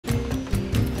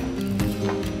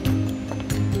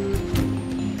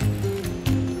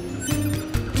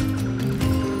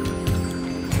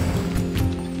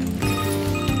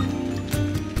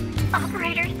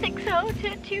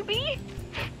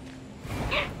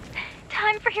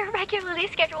for your regularly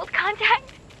scheduled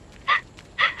contact.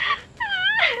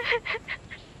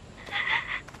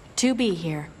 2B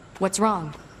here. What's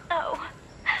wrong? Oh.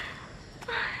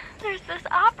 There's this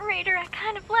operator I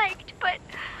kind of liked, but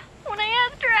when I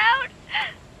asked her out,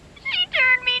 she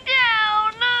turned me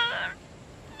down.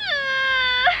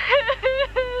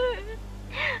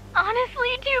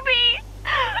 Honestly, 2B,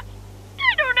 I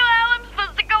don't know how I'm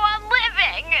supposed to go on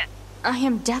living. I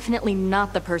am definitely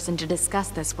not the person to discuss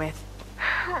this with.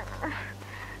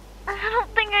 I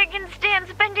don't think I can stand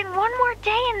spending one more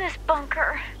day in this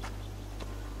bunker.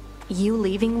 You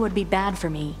leaving would be bad for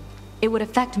me. It would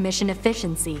affect mission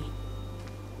efficiency.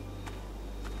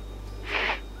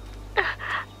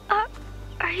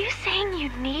 Are you saying you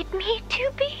need me,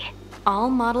 2B? All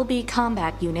Model B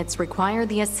combat units require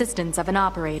the assistance of an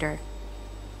operator.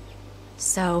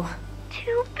 So,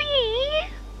 2B?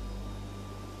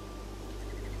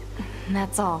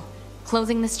 that's all.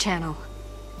 Closing this channel.